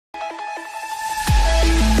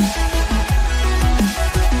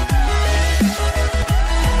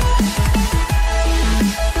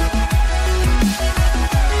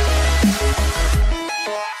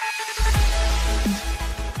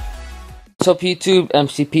What's up YouTube,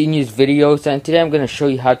 MCP News videos, and today I'm going to show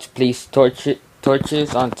you how to place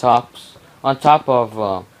torches on top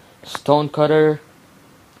of stone cutter,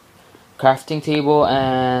 crafting table,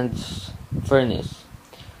 and furnace.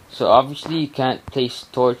 So obviously you can't place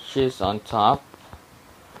torches on top,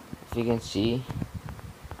 if you can see.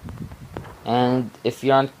 And if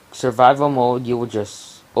you're on survival mode, you will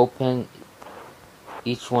just open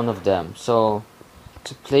each one of them. So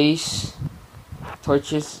to place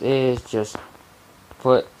torches is just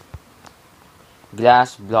put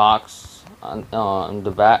glass blocks on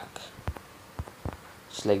the back,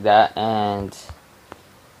 just like that, and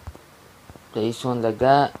place one like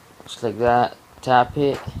that, just like that, tap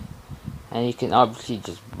it, and you can obviously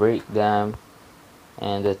just break them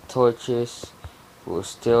and the torches will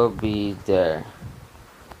still be there.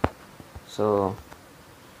 So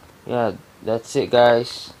yeah, that's it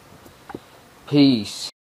guys, peace.